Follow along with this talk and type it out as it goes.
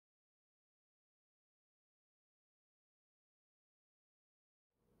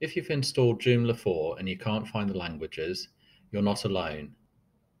If you've installed Joomla 4 and you can't find the languages, you're not alone.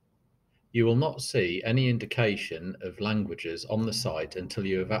 You will not see any indication of languages on the site until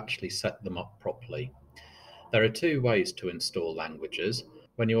you have actually set them up properly. There are two ways to install languages.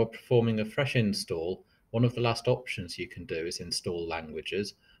 When you are performing a fresh install, one of the last options you can do is install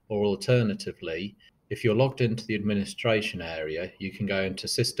languages, or alternatively, if you're logged into the administration area, you can go into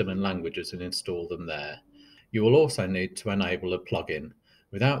System and Languages and install them there. You will also need to enable a plugin.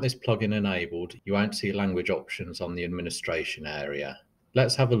 Without this plugin enabled, you won't see language options on the administration area.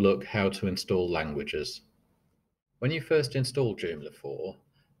 Let's have a look how to install languages. When you first install Joomla 4,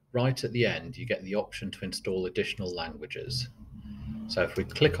 right at the end you get the option to install additional languages. So if we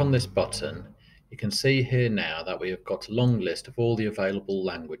click on this button, you can see here now that we have got a long list of all the available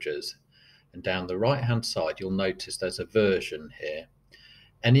languages, and down the right hand side you'll notice there's a version here.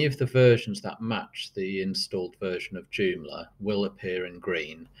 Any of the versions that match the installed version of Joomla will appear in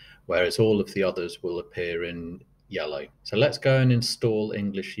green, whereas all of the others will appear in yellow. So let's go and install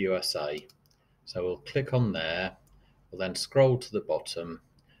English USA. So we'll click on there, we'll then scroll to the bottom,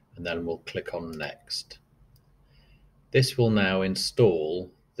 and then we'll click on Next. This will now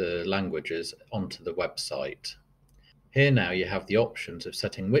install the languages onto the website. Here now you have the options of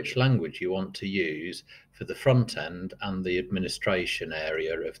setting which language you want to use for the front end and the administration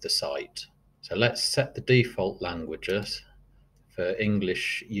area of the site. So let's set the default languages for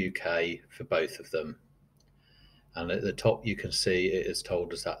English UK for both of them. And at the top you can see it has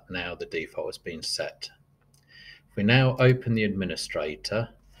told us that now the default has been set. If we now open the administrator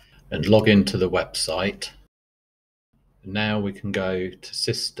and log into the website, now we can go to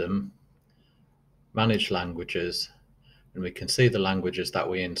System, Manage Languages, and we can see the languages that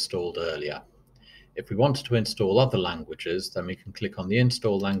we installed earlier. If we wanted to install other languages, then we can click on the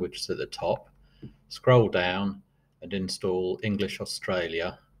Install Languages at the top, scroll down and install English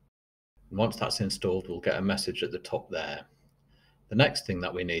Australia. And once that's installed, we'll get a message at the top there. The next thing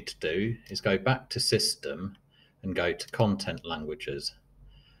that we need to do is go back to System and go to Content Languages.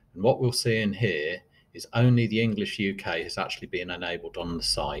 And what we'll see in here is only the English UK has actually been enabled on the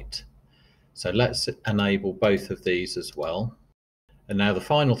site. So let's enable both of these as well. And now the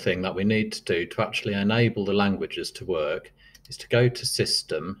final thing that we need to do to actually enable the languages to work is to go to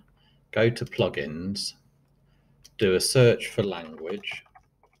System, go to Plugins, do a search for language.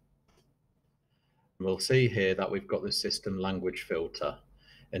 And we'll see here that we've got the System Language Filter.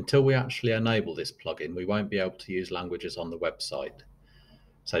 Until we actually enable this plugin, we won't be able to use languages on the website.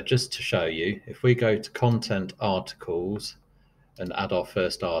 So just to show you, if we go to Content Articles and add our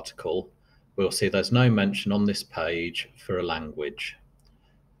first article, we'll see there's no mention on this page for a language.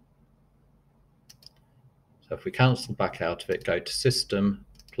 So if we cancel back out of it, go to System,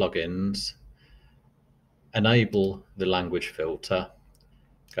 Plugins, enable the language filter,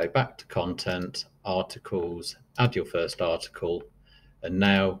 go back to Content, Articles, add your first article, and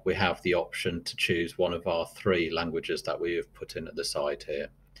now we have the option to choose one of our 3 languages that we have put in at the side here.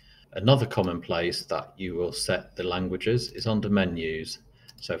 Another common place that you will set the languages is under menus.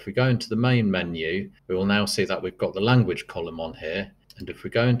 So if we go into the main menu, we will now see that we've got the language column on here. And if we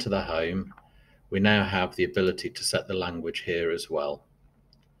go into the home, we now have the ability to set the language here as well.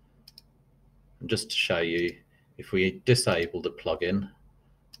 And just to show you, if we disable the plugin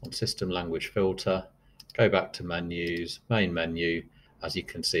on System Language Filter, go back to menus, main menu, as you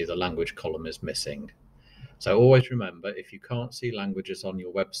can see the language column is missing. So always remember, if you can't see languages on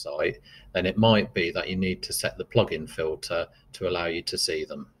your website, then it might be that you need to set the plugin filter to allow you to see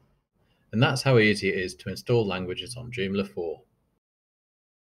them. And that's how easy it is to install languages on Joomla 4.